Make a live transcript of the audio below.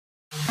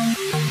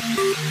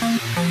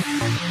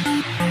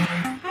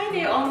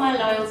my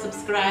loyal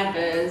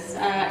subscribers,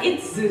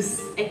 it's Zeus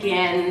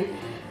again.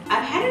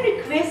 I've had a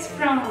request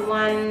from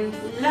one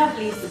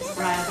lovely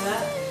subscriber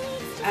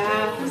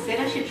who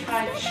said I should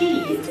try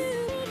cheese.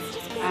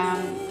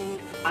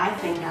 I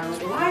think I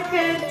would like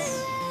it,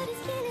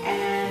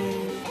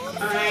 and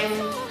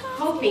I'm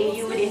hoping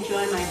you would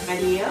enjoy my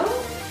video.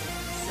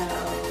 So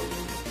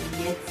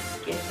let's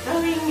get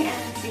going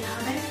and see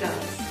how that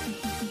goes.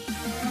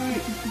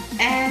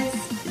 As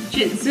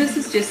Zeus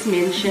has just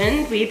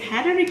mentioned, we've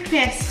had a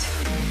request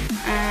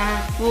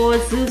for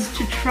Zeus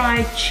to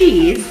try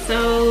cheese,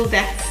 so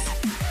that's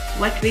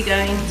what we're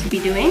going to be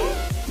doing.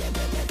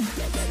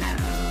 So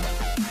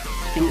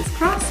fingers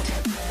crossed.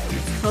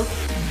 Let's hope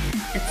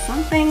it's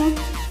something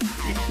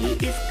that he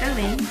is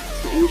going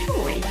to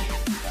enjoy.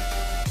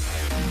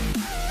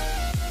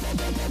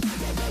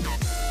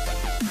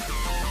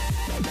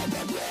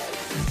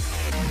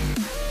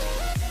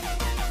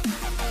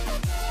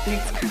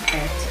 Let's cut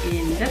that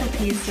in little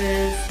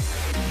pieces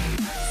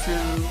so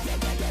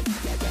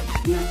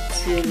not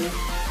to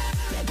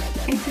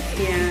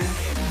interfere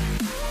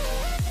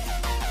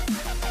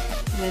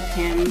with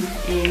him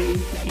in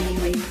any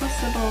way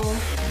possible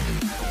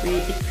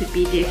where it could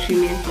be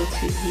detrimental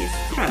to his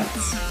throat.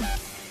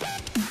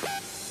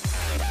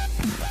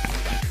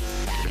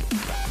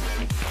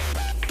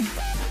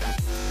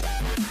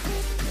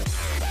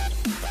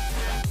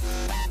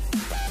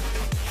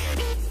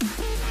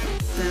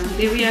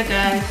 There we are,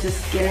 guys,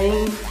 just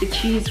getting the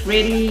cheese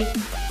ready,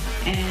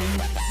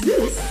 and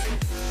Zeus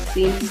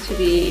seems to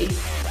be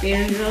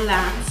very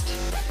relaxed,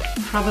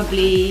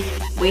 probably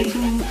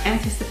waiting in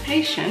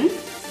anticipation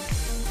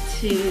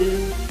to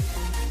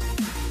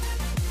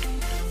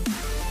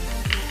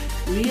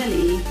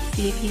really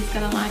see if he's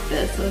gonna like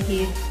this, or if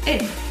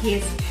he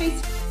has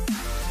taste.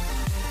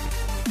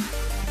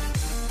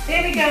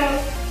 There we go.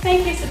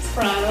 Thank you,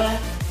 subscriber.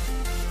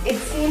 It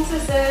seems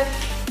as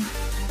if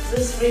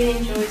Zeus really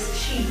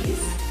enjoys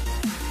cheese.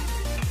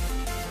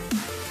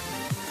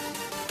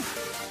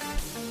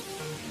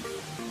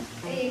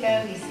 There you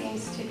go, he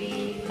seems to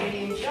be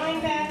really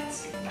enjoying that.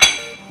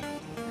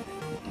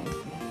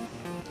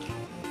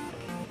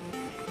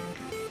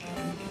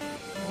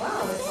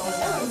 Wow, it's all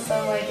done, so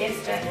I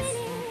guess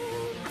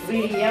that's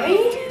really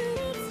yummy.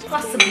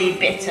 Possibly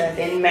better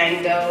than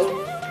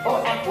mango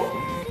or apple.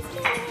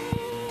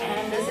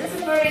 And this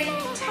is a very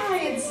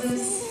tired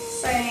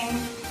Zeus saying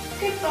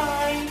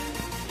goodbye.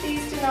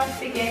 Please do not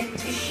forget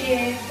to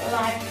share,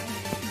 like,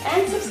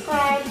 and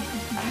subscribe.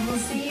 I will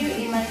see you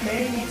in my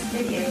very next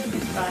video.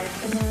 Bye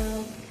for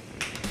now.